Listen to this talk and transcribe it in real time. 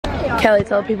Kelly,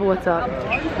 tell people what's up.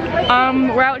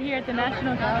 We're out here at the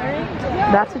National Gallery.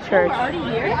 That's a church. We're already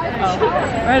here? Oh.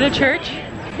 We're at a church?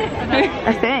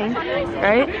 I think,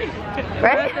 right?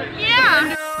 Right?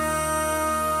 Yeah!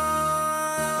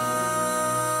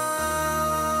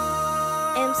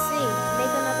 MC,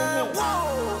 make another hit.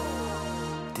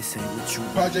 This ain't what you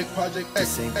want. Project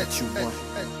This ain't what you want.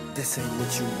 This ain't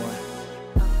what you want.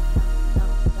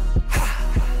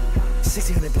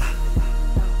 1600 block.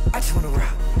 I just wanna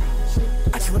rock.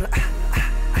 I just wanna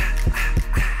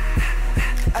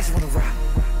I just wanna rock.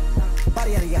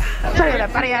 Body out of ya.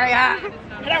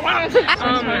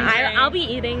 I'll be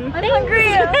eating. I'm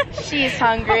hungry. She's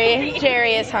hungry.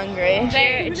 Jerry is hungry.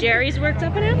 Jerry's worked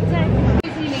up an appetite.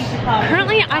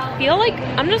 Currently, I feel like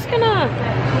I'm just gonna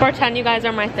pretend you guys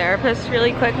are my therapist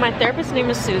really quick. My therapist's name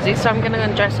is Susie, so I'm gonna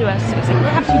address you as Susie.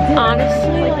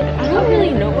 Honestly, like, I don't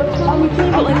really know what's wrong with me,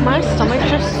 but like my stomach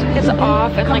just is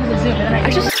off and like I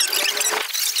just.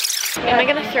 Am I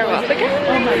gonna throw up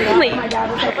again? Oh my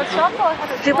god.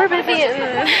 Super busy in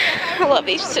Love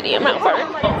Beach City in Melbourne.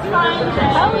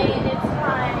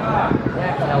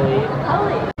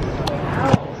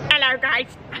 Hello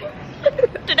guys.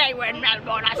 Today we're in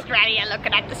Melbourne, Australia,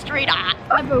 looking at the street art.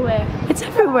 Everywhere. It's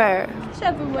everywhere. It's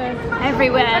everywhere.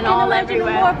 Everywhere and all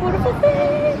everywhere. More beautiful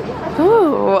thing.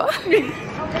 Ooh.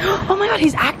 Oh my god,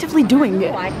 he's actively doing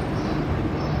it.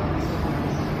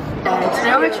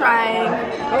 Today we're trying.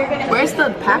 Where's the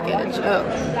package? Oh.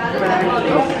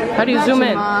 How do you zoom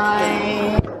in?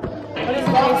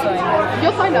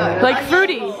 You'll find out. Like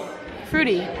fruity.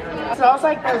 Fruity. It smells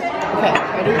like those. Okay,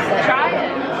 ready, set. Try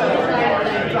it.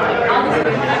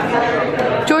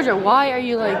 Georgia, why are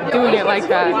you like doing it like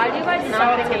that? Why do you guys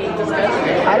not think it's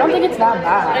disgusting? I don't think it's that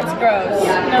bad. It's gross.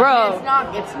 No, bro. It's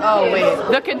not. It's. Oh wait.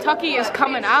 The Kentucky is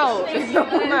coming out.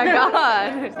 Oh my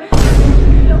god.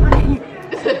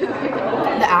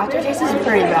 The aftertaste is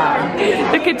pretty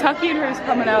bad. The Kentucky in her is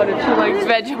coming out and she likes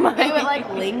Vegemite. It like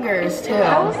lingers too.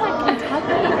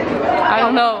 I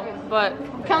don't know, but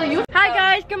Kelly, you. Hi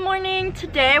guys, good morning.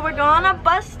 Today we're going on a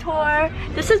bus tour.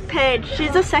 This is Paige.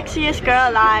 She's the sexiest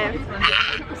girl alive.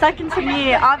 Second to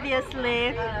me,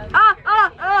 obviously.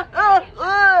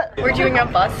 We're doing a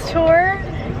bus tour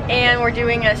and we're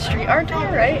doing a street art tour,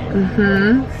 right?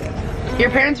 Mm-hmm. Your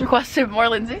parents requested more,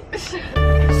 Lindsay.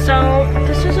 so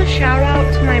this is a shout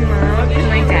out to my mom and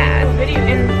my dad.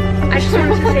 And I just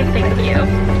wanted to say thank you.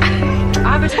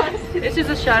 This is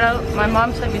a shout out. My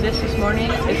mom sent me this morning.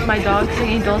 It's my dog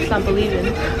singing Don't Stop Believing.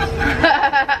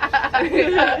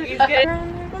 He's good.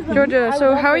 Georgia,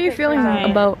 so how are you feeling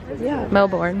about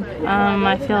Melbourne?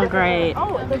 I feel great.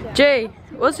 Jay,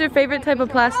 what's your favorite type of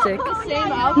plastic?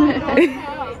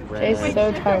 Jay's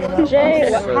so tired of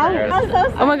Jay,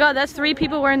 Oh my god, that's 3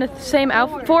 people wearing the same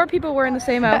outfit. 4 people wearing the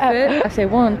same outfit. I say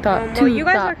 1 thought, 2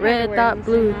 thought, red thought,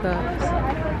 blue thought.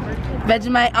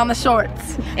 Vegemite on the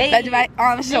shorts. Hey. Vegemite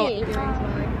on the shorts.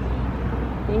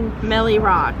 Melly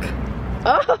Rock.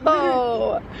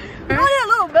 Oh! My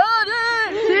little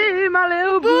buddy! See my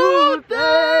little booty!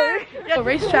 A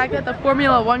racetrack that the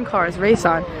Formula 1 cars race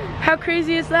on. How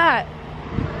crazy is that?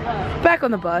 Back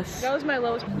on the bus. That was my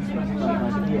lowest.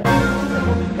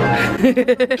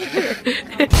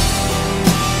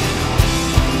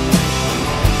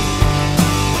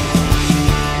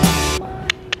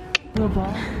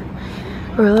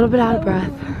 We're a little bit out of breath,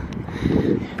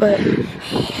 but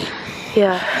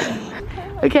yeah.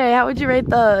 Okay, how would you rate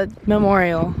the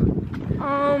memorial?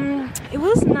 It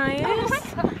was nice.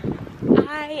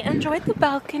 I enjoyed the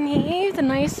balcony, the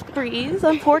nice breeze.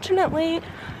 Unfortunately,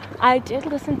 I did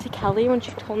listen to Kelly when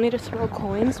she told me to throw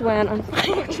coins when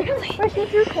unfortunately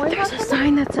there's a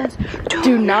sign that says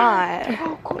Do not.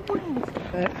 throw coins.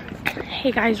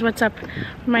 Hey guys, what's up?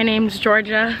 My name's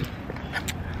Georgia.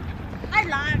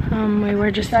 We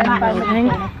were just in the building.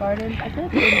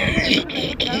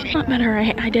 Not better,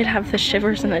 right? I did have the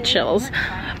shivers and the chills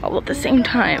all at the same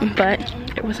time, but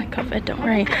it wasn't COVID, don't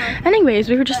worry. Anyways,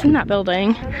 we were just in that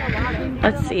building.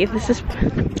 Let's see, this is...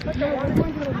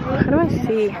 How do I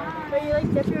see?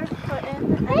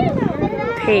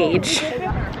 Paige.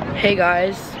 Hey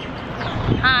guys.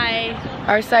 Hi.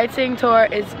 Our sightseeing tour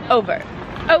is over.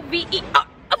 O-V-E,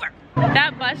 over.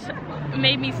 That bus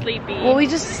made me sleepy. Well, we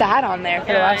just sat on there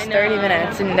for the last 30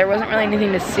 minutes and there wasn't really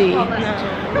anything to see. No.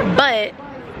 But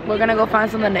we're gonna go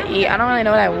find something to eat. I don't really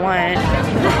know what I want.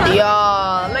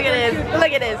 Y'all, look at this.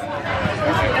 Look at this.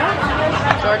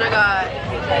 Georgia got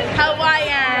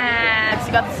Hawaiian.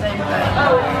 She got the same thing.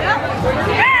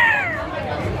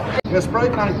 Now, spray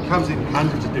paint comes in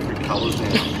hundreds of different colours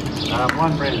now.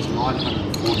 One brand is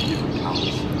 940 different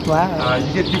colours. Wow.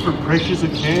 You get different pressures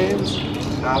of cans.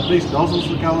 these nozzles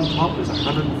that go on top, there's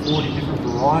 140 different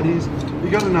varieties. You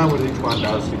got to know what each one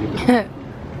does to get them.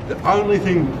 The only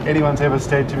thing anyone's ever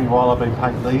said to me while I've been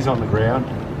painting these on the ground,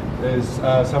 there's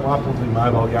some upwardly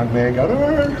mobile young man going,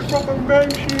 "Oh, it's fucking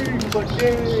banshee." It's like,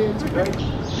 yeah, it's okay.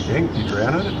 Again, you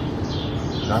drown in it.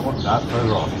 You don't want that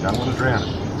further off. You don't want to drown it.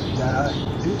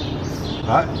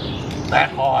 Right?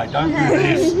 That high. Don't do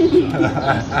this.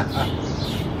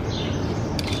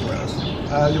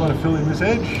 You want to fill in this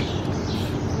edge?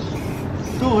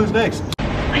 Phil, who's next?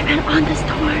 We've been on this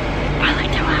tour for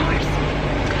like 2 hours.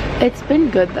 It's been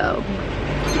good though.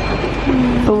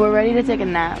 But we're ready to take a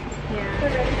nap.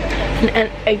 Yeah.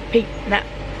 And a big nap.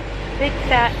 Big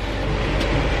fat.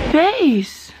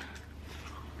 Base.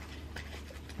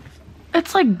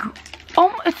 It's like,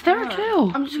 oh, it's there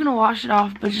too. I'm just gonna wash it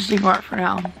off, but just ignore it for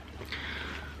now.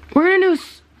 We're gonna do,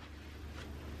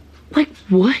 like,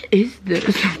 what is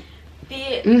this?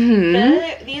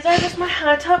 These are just my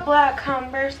high top black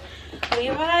Converse,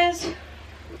 Levi's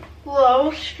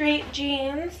low straight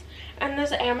jeans, and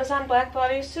this Amazon black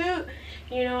bodysuit.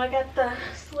 You know, I got the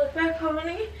slip back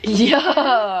pony.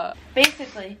 Yeah.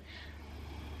 Basically,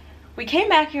 we came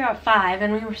back here at 5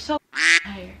 and we were so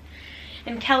tired.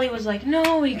 And Kelly was like,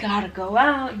 "No, we gotta go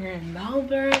out. You're in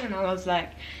Melbourne." And I was like,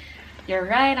 "You're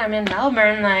right, I'm in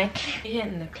Melbourne, like,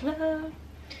 hitting the club."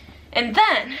 And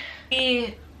then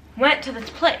we went to this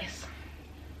place.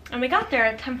 And we got there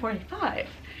at 10:45.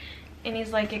 And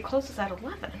he's like, "It closes at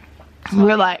 11. We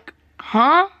were like,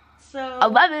 huh? So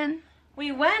 11?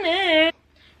 we went in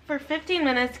for 15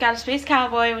 minutes, got a Space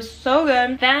Cowboy. It was so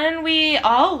good. Then we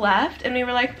all left and we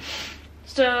were like,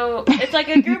 so it's like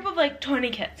a group of like 20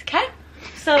 kids, okay?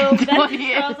 So then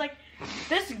I was like,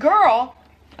 this girl,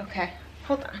 okay,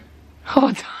 hold on.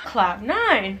 Hold on. Cloud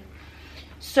 9.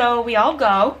 So we all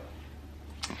go.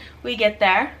 We get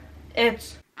there.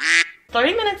 It's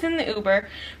 30 minutes in the Uber.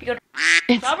 We go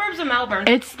to suburbs of Melbourne.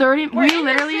 It's 30. We're in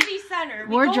literally, the city center.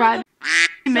 we're driving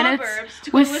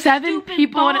minutes with 7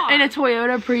 people in a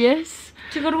Toyota Prius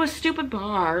to go to a stupid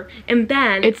bar, and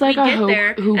then it's like we a get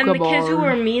there, hookah and the kids who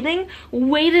bar. were meeting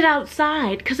waited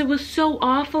outside because it was so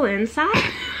awful inside.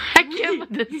 I can't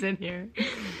put this in here.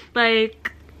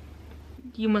 Like,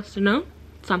 you must know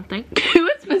something. Who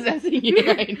is possessing you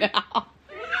right now?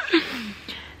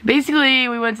 Basically,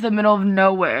 we went to the middle of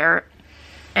nowhere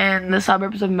in the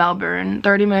suburbs of Melbourne,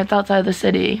 30 minutes outside the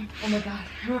city. Oh my god,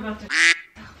 I'm about to.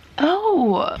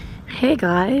 Oh, hey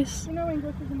guys.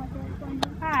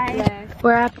 Hi.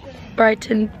 We're at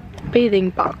Brighton bathing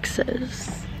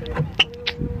boxes.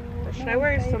 Should I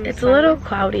wear some? It's a little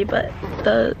cloudy, but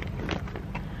the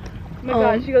Oh my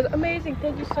god, she goes, amazing,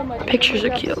 thank you so much. pictures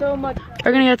are cute. So much.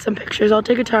 We're gonna get some pictures. I'll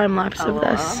take a time lapse of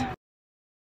this.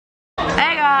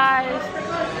 Hey guys.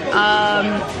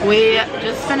 We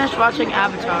just finished watching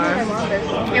Avatar.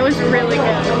 It was really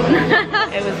good.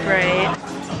 It was great.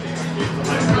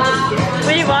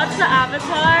 We watched the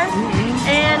Avatar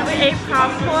and we ate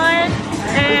popcorn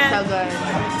and So good.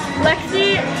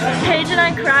 Lexi, Paige and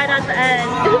I cried at the end.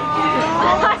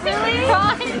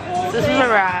 This is a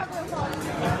wrap.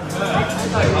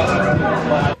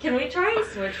 Can we try and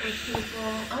switch with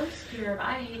people? I'm scared.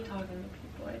 I hate talking to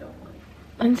people. I don't like.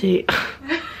 Lindsay,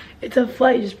 it's a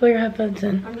flight. Just put your headphones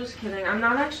in. I'm just kidding. I'm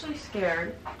not actually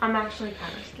scared. I'm actually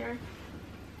kind of scared.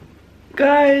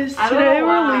 Guys, I don't today know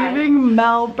we're why. leaving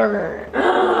Melbourne.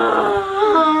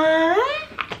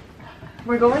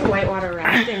 We're going whitewater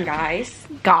rafting, guys.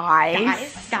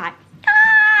 Guys. Guys.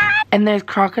 And there's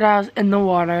crocodiles in the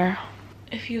water.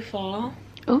 If you fall,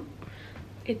 Oop.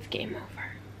 it's game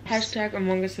over. Hashtag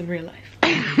Among Us in real life.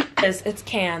 It's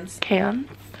cans. Cans.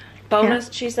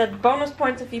 Bonus, she said bonus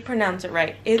points if you pronounce it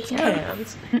right. It's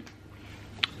cans.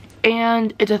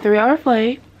 And it's a 3-hour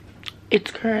flight. It's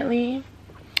currently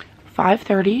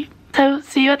 5:30. So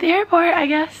see you at the airport, I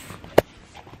guess.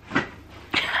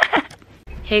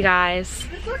 Hey guys,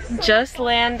 just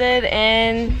landed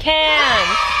in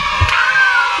Cairns.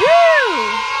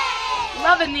 Woo!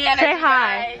 Loving the energy. Say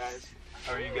hi. Guys.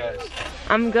 How are you guys?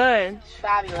 I'm good.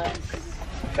 Fabulous.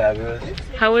 Fabulous.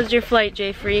 How was your flight,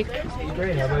 J Freak?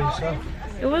 Great. How about yourself?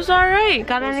 It was alright.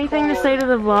 Got anything to say to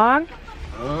the vlog?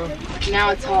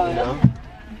 Now it's hot.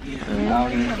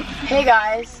 Hey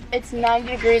guys, it's 90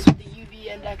 degrees with the UV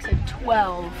index at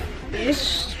 12.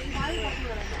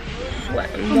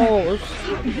 Sweating balls.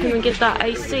 Can we get that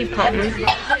icy pumping?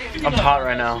 I'm hot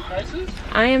right now.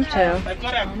 I am too.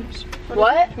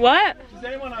 What? What? Does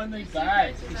anyone own these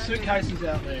bags? The suitcases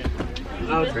out there.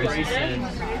 Oh, Tracy said.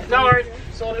 No worries.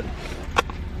 Sorted.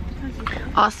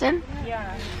 Austin?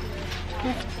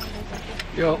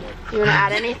 Yo. You wanna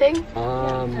add anything?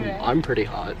 I'm pretty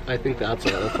hot. I think that's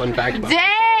a fun fact about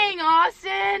Dang,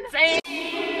 Austin!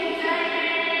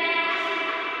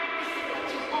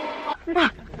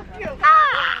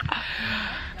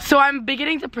 So I'm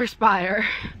beginning to perspire.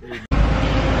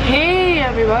 Hey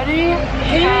everybody!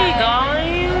 Hey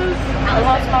guys! I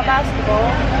lost my basketball.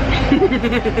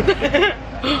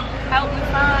 Help me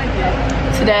find it.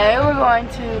 Today we're going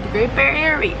to the Great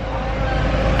Barrier Reef.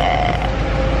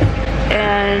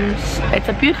 And it's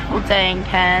a beautiful day in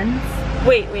Cairns.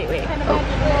 Wait. Oh.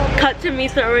 Cut to me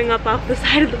throwing up off the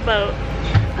side of the boat.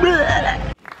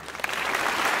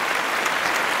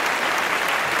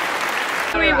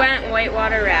 We went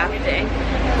whitewater rafting,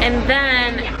 and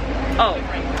then,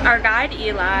 our guide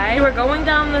Eli, we were going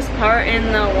down this part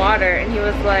in the water, and he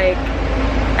was like,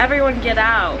 everyone get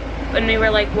out. And we were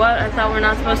like, what? I thought we're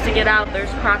not supposed to get out.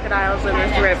 There's crocodiles in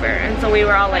this river. And so we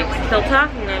were all like still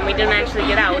talking to him. We didn't actually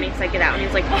get out when he said get out. And he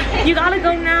was like, you gotta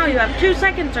go now. You have 2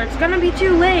 seconds or it's gonna be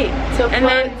too late. So and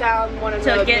then down one of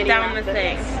to get down the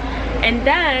thing. And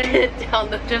then down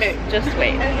the just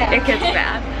wait. It gets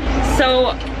bad.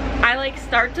 So I like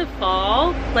start to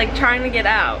fall, like trying to get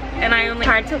out. And I only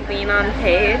tried to lean on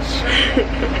Paige,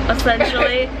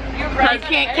 essentially. You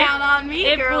can't count on me,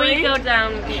 girlie. If we go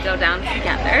down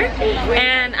together.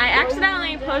 And I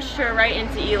accidentally pushed her right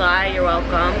into Eli. You're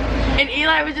welcome. And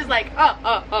Eli was just like,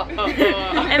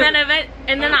 And then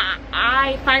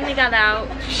I finally got out.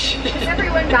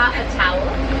 Everyone got a towel.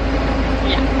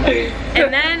 Yeah.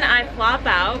 And then I flop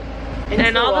out,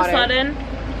 and all of a sudden,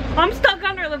 I'm stuck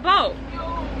under the boat.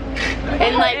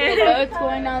 And like the boat's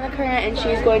going down the current and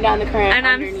she's going down the current. And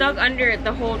I'm stuck under it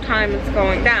the whole time it's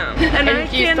going down. And I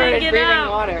you started get breathing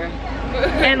out. water.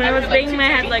 And I was banging my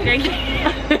head like I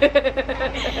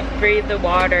can't breathe the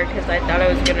water because I thought I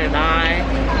was gonna die.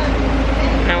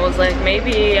 And I was like,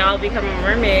 maybe I'll become a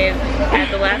mermaid at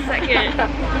the last second.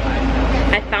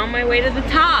 I found my way to the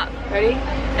top. Ready?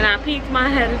 And I peeked my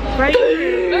head right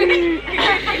through.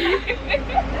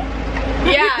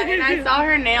 Yeah, and I saw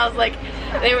her nails like,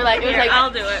 they were like, it was like, I'll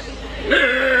do it.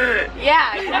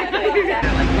 Yeah, exactly.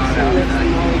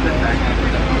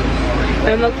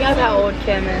 And look at how old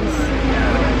Kim is.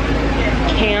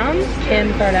 Kim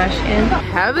Kardashian.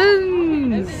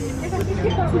 Heavens!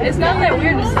 It's not that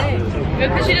weird to say.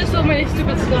 Because she does so many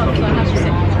stupid stuff, so I have to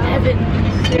say heavens.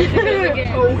 Okay.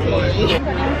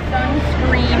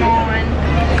 Sunscreen on.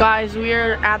 Guys, we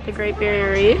are at the Great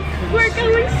Barrier Reef. We're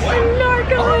going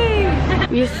snorkeling!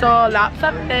 We saw lots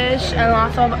of fish and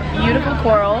lots of beautiful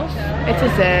corals. It's a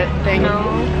zit thing. No.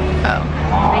 Oh.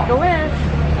 Make a wish.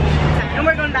 And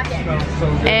we're going back in.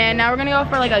 And now we're gonna go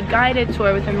for like a guided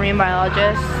tour with a marine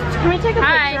biologist. Can we take a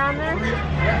picture on this?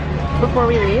 Before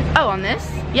we leave? Oh, on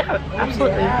this? Yeah,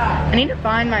 absolutely. I need to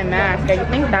find my mask. I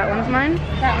think that one's mine.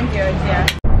 That one's yours, yeah.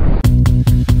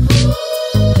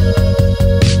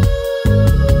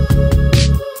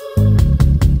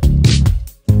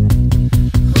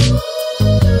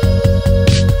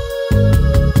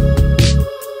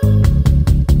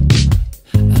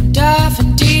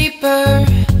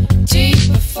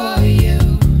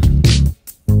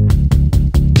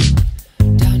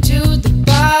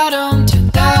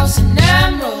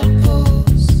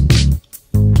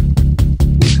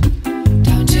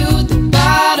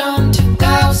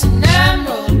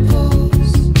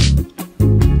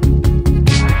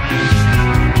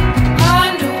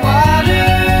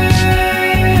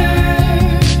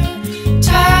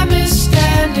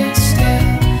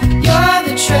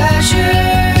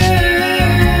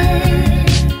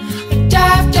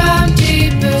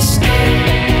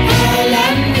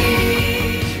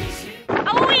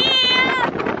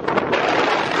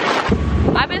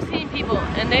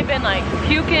 They've been like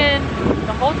puking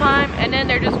the whole time, and then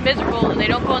they're just miserable and they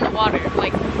don't go in the water.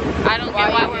 Like, I don't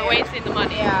get why we're wasting the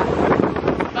money. Yeah.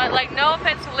 But like, no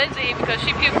offense to Lindsay because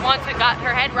she puked once and got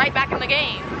her head right back in the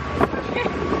game.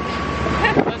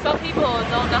 But some people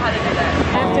don't know how to do that.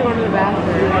 I have to go to the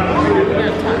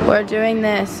bathroom. We're doing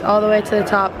this all the way to the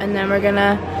top and then we're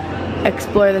gonna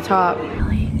explore the top.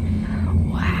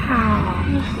 Wow.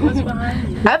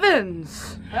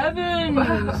 Heavens! Heavens!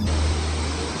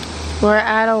 We're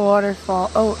at a waterfall.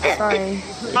 Oh, sorry.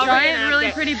 Giant,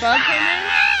 really pretty bug came in.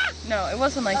 No, it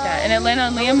wasn't like that. And it landed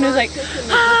on Liam and it was like,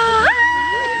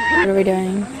 What are we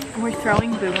doing? We're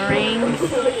throwing boomerangs.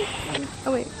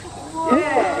 Oh, wait.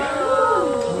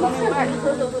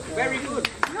 Very good.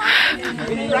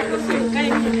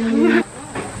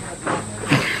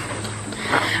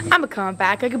 I'm gonna come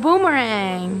back like a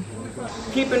boomerang.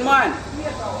 Keep in mind,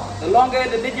 the longer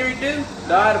the didgeridoo,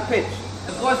 the harder pitch.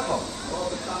 The voice box.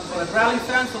 For the growling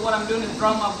sound, so what I'm doing is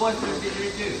drawing my voice to the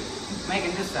didgeridoo,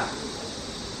 making this sound.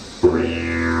 Rhythm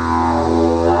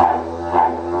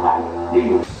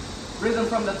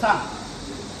from the tongue.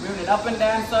 Moving it up and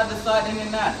down, side to side, in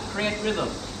and out. Create rhythm.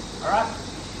 Alright?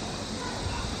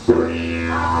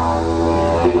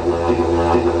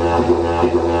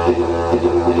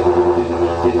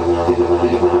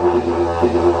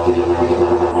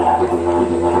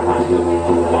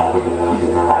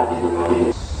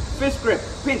 Fist grip,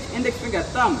 pinch, index finger,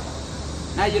 thumb.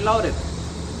 Now you load it.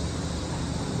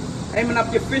 Aiming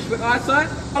up your fish with eyesight.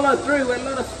 Follow through with a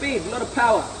lot of speed, a lot of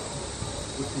power.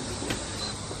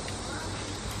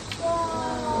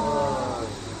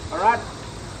 Alright?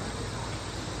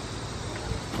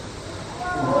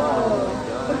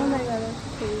 Oh my god,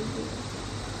 that's crazy.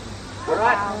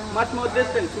 Alright, much more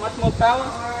distance, much more power.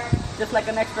 Just like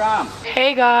an extra arm.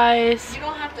 Hey guys. You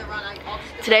don't have to run.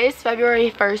 Today is February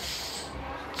 1st,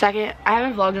 2nd. I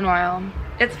haven't vlogged in a while.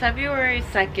 It's February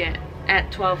 2nd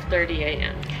at 12:30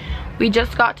 a.m. We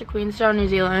just got to Queenstown, New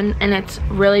Zealand, and it's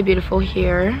really beautiful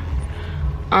here.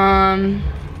 And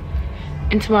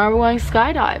tomorrow we're going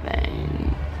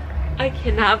skydiving. I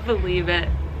cannot believe it.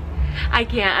 I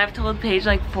can't. I've told Paige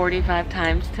like 45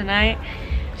 times tonight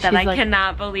that I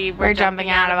cannot believe we're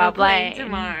jumping out of a plane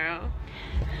tomorrow.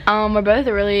 We're both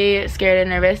really scared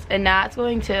and nervous, and Nat's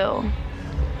going too.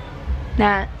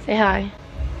 Nat, say hi.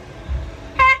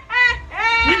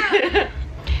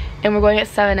 And we're going at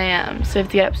 7 a.m. so we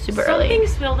have to get up super early. Something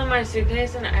spilled in my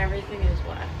suitcase and everything is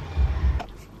wet.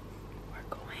 We're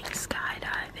going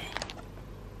skydiving.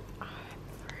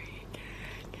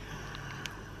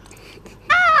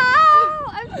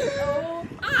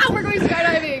 We're going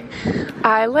skydiving.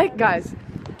 Guys,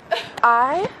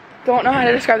 I don't know how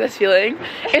to describe this feeling.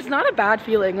 It's not a bad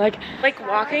feeling. Like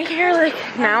Walking here, like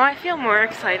now I feel more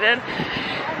excited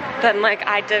than like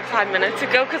I did 5 minutes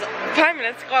ago, because 5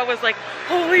 minutes ago I was like,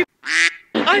 holy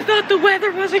I thought the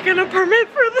weather wasn't gonna permit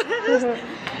for this.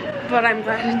 But I'm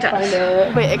glad it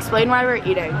does. Wait, explain why we're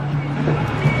eating.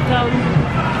 So I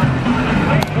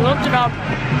looked it up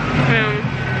and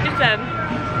it said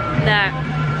that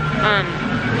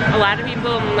a lot of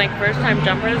people, like first time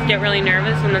jumpers, get really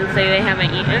nervous and then say they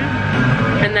haven't eaten,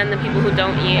 and then the people who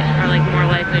don't eat are like more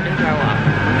likely to throw up.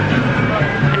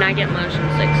 And I get motion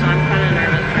sick, so I'm kind of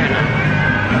nervous right now.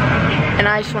 And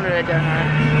I just wanted a donut.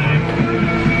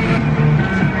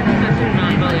 I do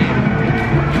not believe.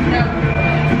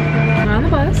 We're on the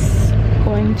bus,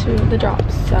 going to the drop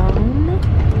zone.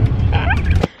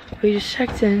 We just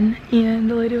checked in, and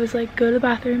the lady was like, go to the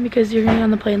bathroom because you're gonna be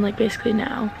on the plane like basically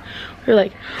now. We were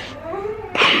like,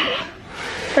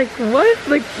 what?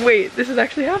 Like, wait, this is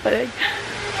actually happening.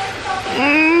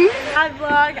 Hi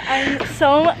vlog, I'm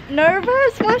so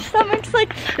nervous. My stomach's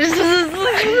like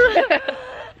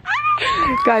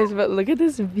Guys, but look at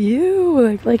this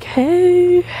view. Like,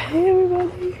 hey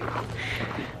everybody.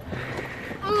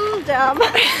 Damn.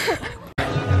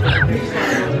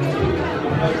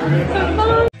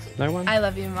 No one? I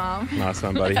love you, Mom. Nice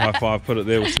one, buddy. High five, put it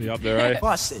there. We'll see you up there, eh?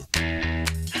 Bust it.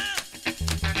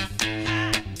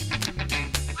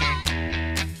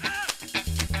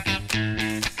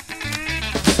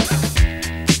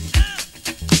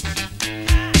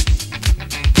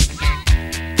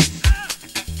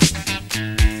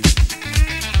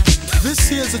 This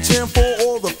here's a jam for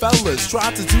all the fellas.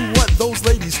 Try to do what those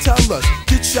ladies tell us.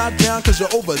 Get shot down cause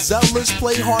you're overzealous.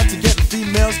 Play hard to get the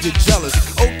females get jealous.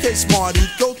 Okay, smarty,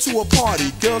 go to a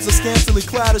party. Girls are scantily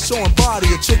clad and showing body.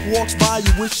 A chick walks by,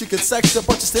 you wish you could sex her,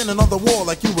 but you're standing on the wall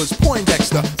like you was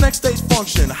Poindexter. Next day's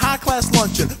function, high class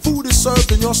luncheon. Food is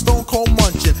served and you're stone cold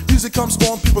munching. Music comes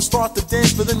on, people start to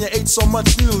dance, but then you ate so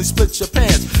much you nearly split your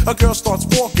pants. A girl starts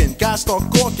walking, guys start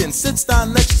gawking. Sits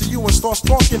down next to you and starts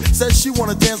talking. Says she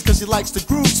wanna dance cause she likes the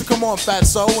groove. So come on,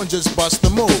 fatso, and just bust the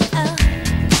move.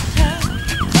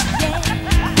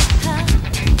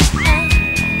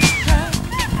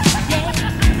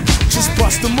 Just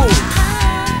bust the move.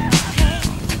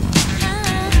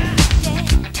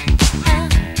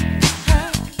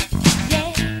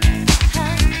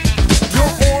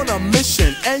 You're on a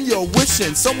mission and you're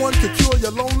wishing someone could cure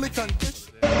your lonely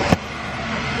condition.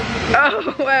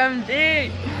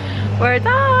 OMG, we're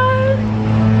done.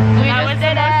 That was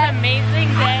the most amazing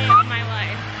day of my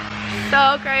life.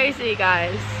 So crazy,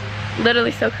 guys.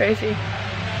 Literally so crazy.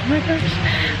 Oh my gosh.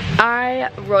 I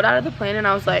rolled out of the plane and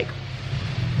I was like,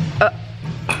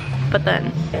 but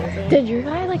then, did your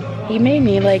guy he made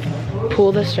me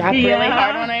pull the strap really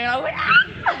hard when I was like,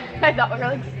 ah! I thought we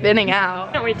were spinning out.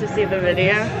 I can't wait to see the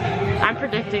video. I'm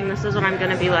predicting this is what I'm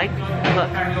gonna be like. Look.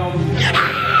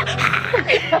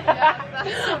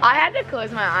 I had to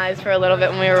close my eyes for a little bit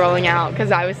when we were rolling out because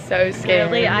I was so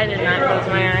scared. Really, I did not close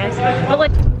my eyes.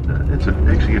 But it's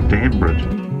actually a dam bridge.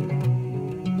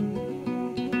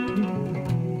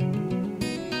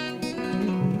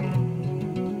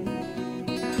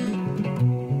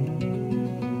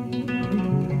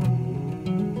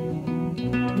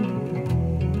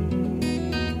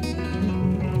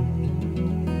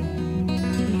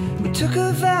 took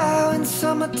a vow in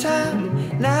summertime,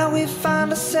 now we find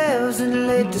ourselves in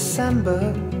late December.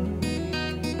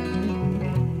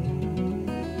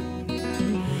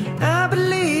 I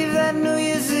believe that New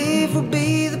Year's Eve will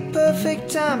be the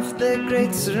perfect time for their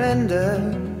great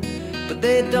surrender, but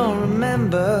they don't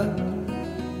remember.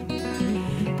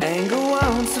 Anger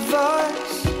wants a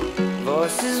voice,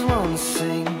 voices won't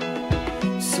sing,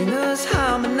 singers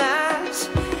harmonize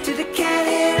till they can't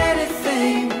hear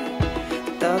anything.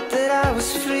 Thought that I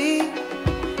was free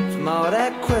from all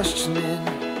that questioning,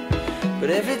 but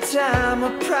every time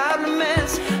a problem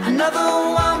ends, another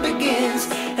one begins,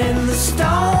 and the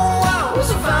stone walls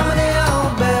of harmony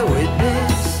all bear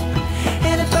witness.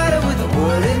 Anybody with a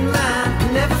word in mind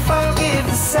can never forgive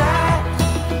the sight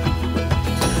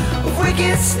of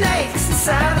wicked snakes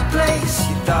inside a place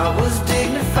you thought was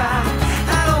dignified.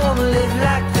 I don't wanna live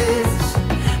like this,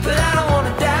 but I don't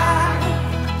wanna die.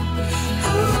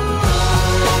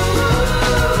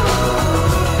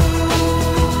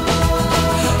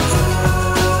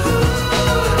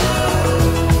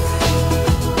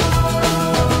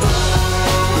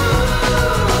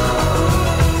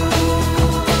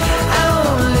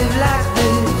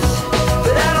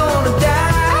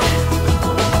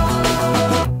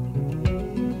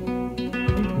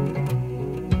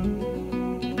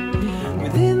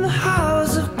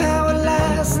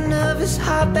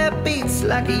 Heart that beats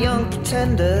like a young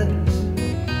pretender's.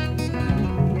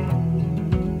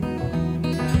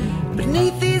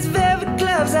 Beneath these velvet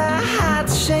gloves I hide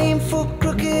the shameful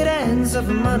crooked ends of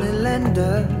a money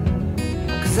lender,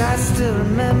 'cause I still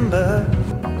remember.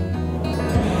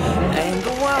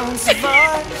 Anger wants a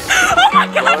voice,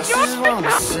 voices want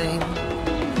to sing,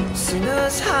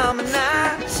 singers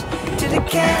harmonize till they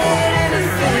can't hear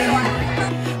anything.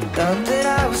 Thought that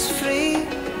I was free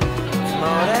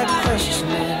all that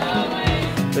questioning,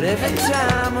 but every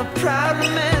time a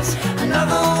problem ends,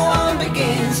 another one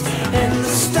begins, and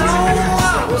the stone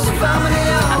walls of harmony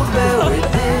all bear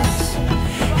witness.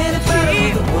 Anybody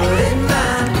with a word in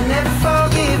mind can never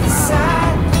forgive the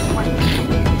sight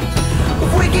of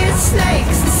wicked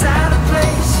snakes inside a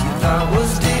place you thought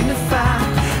was dignified.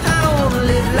 I don't wanna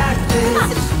live like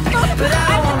this, but I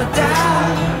don't wanna die.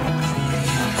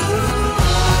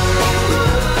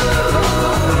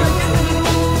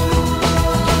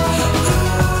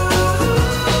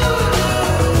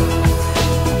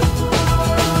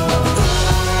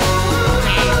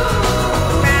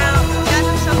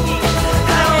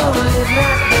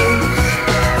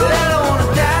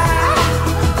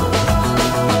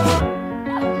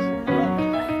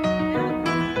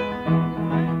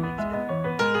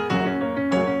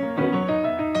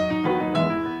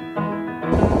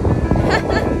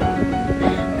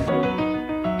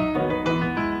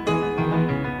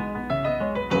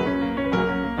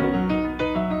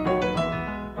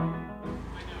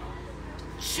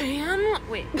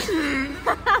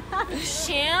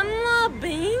 Chandler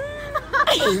Bing?